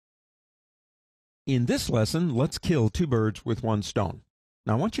In this lesson, let's kill two birds with one stone.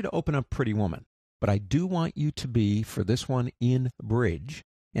 Now, I want you to open up Pretty Woman, but I do want you to be, for this one, in Bridge,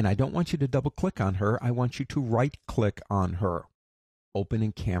 and I don't want you to double-click on her. I want you to right-click on her. Open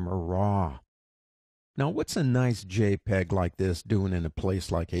in Camera Raw. Now, what's a nice JPEG like this doing in a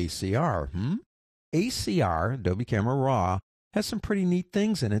place like ACR? ACR, Adobe Camera Raw, has some pretty neat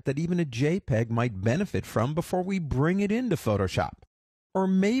things in it that even a JPEG might benefit from before we bring it into Photoshop. Or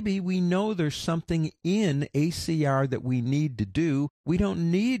maybe we know there's something in ACR that we need to do. We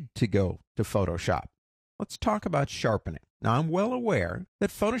don't need to go to Photoshop. Let's talk about sharpening. Now, I'm well aware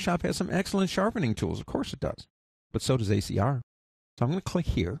that Photoshop has some excellent sharpening tools. Of course it does. But so does ACR. So I'm going to click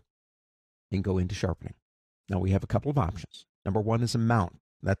here and go into sharpening. Now, we have a couple of options. Number one is amount.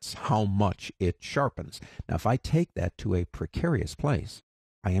 That's how much it sharpens. Now, if I take that to a precarious place,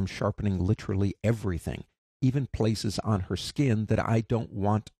 I am sharpening literally everything, even places on her skin that I don't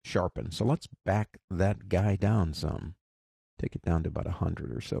want sharpened. So let's back that guy down some. Take it down to about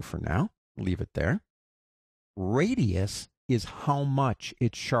 100 or so for now. Leave it there. Radius is how much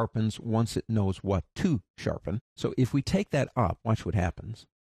it sharpens once it knows what to sharpen. So if we take that up, watch what happens.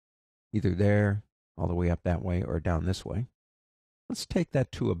 Either there, all the way up that way, or down this way. Let's take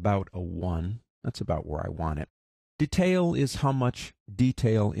that to about a 1. That's about where I want it. Detail is how much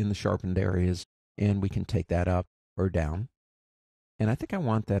detail in the sharpened areas, and we can take that up or down. And I think I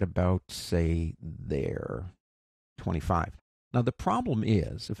want that about, say, there, 25. Now, the problem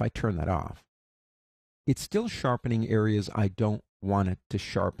is, if I turn that off, it's still sharpening areas I don't want it to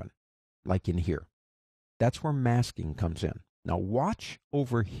sharpen, like in here. That's where masking comes in. Now, watch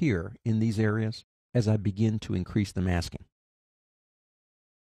over here in these areas as I begin to increase the masking.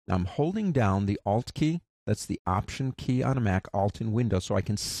 Now, I'm holding down the Alt key. That's the Option key on a Mac, Alt in Windows, so I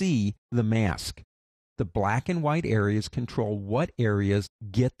can see the mask. The black and white areas control what areas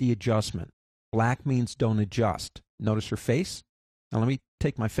get the adjustment. Black means don't adjust. Notice her face? Now, let me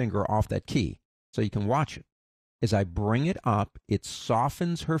take my finger off that key so you can watch it. As I bring it up, it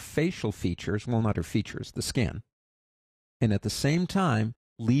softens her facial features, well, not her features, the skin, and at the same time,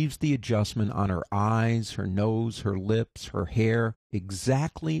 leaves the adjustment on her eyes, her nose, her lips, her hair,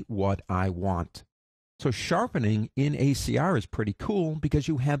 exactly what I want. So sharpening in ACR is pretty cool because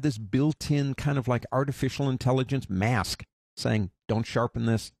you have this built-in kind of like artificial intelligence mask saying, don't sharpen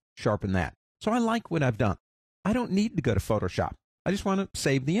this, sharpen that. So I like what I've done. I don't need to go to Photoshop. I just want to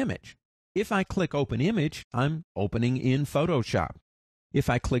save the image. If I click Open Image, I'm opening in Photoshop. If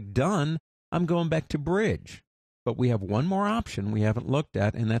I click Done, I'm going back to Bridge. But we have one more option we haven't looked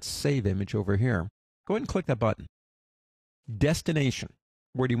at, and that's Save Image over here. Go ahead and click that button. Destination.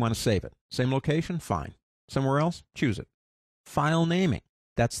 Where do you want to save it? Same location? Fine. Somewhere else? Choose it. File naming.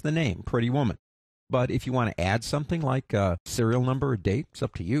 That's the name, Pretty Woman. But if you want to add something like a serial number or date, it's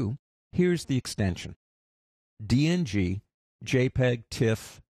up to you. Here's the extension. DNG, JPEG,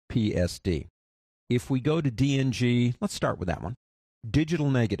 TIFF, PSD. If we go to DNG, let's start with that one. Digital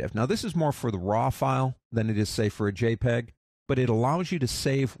negative. Now, this is more for the RAW file than it is, say, for a JPEG, but it allows you to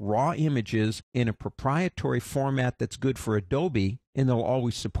save RAW images in a proprietary format that's good for Adobe, and they'll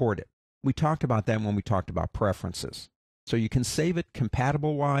always support it. We talked about that when we talked about preferences. So you can save it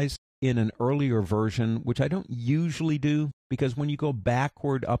compatible-wise in an earlier version, which I don't usually do, because when you go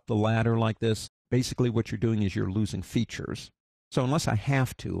backward up the ladder like this, basically what you're doing is you're losing features. So unless I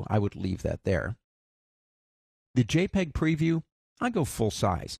have to, I would leave that there. The JPEG preview, I go full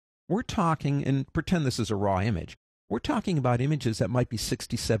size. We're talking, and pretend this is a raw image, we're talking about images that might be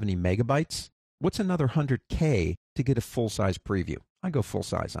 60, 70 megabytes. What's another 100K to get a full-size preview? I go full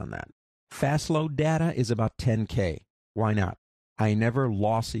size on that. Fast load data is about 10K. Why not? I never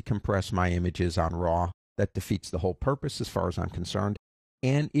lossy compress my images on RAW. That defeats the whole purpose as far as I'm concerned.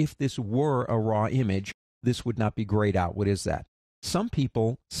 And if this were a raw image, this would not be grayed out. What is that? Some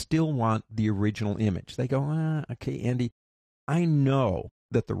people still want the original image. They go, okay, Andy, I know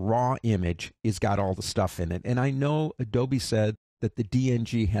that the raw image has got all the stuff in it, and I know Adobe said that the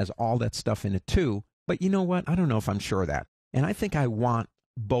DNG has all that stuff in it too, but you know what? I don't know if I'm sure of that. And I think I want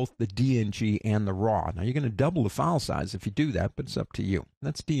both the DNG and the raw. Now, you're going to double the file size if you do that, but it's up to you.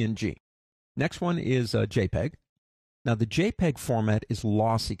 That's DNG. Next one is JPEG. Now, the JPEG format is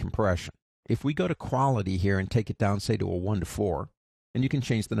lossy compression. If we go to quality here and take it down, say, to a 1:4, and you can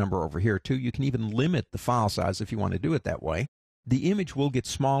change the number over here too. You can even limit the file size if you want to do it that way. The image will get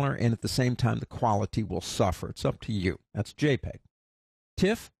smaller, and at the same time, the quality will suffer. It's up to you. That's JPEG.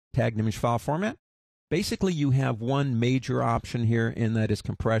 TIFF, tagged image file format. Basically, you have one major option here, and that is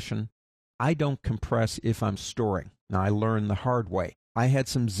compression. I don't compress if I'm storing. Now, I learned the hard way. I had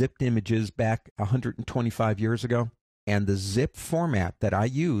some zipped images back 125 years ago, and the zip format that I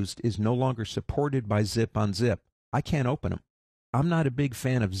used is no longer supported by zip on zip, I can't open them. I'm not a big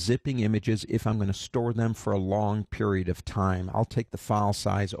fan of zipping images if I'm going to store them for a long period of time. I'll take the file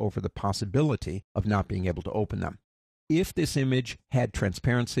size over the possibility of not being able to open them. If this image had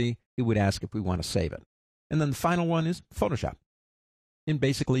transparency, it would ask if we want to save it. And then the final one is Photoshop. And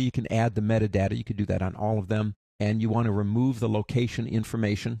basically you can add the metadata. You could do that on all of them. And you want to remove the location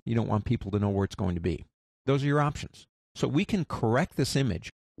information. You don't want people to know where it's going to be. Those are your options. So we can correct this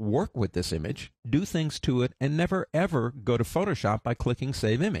image, work with this image, do things to it, and never ever go to Photoshop by clicking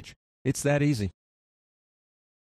Save Image. It's that easy.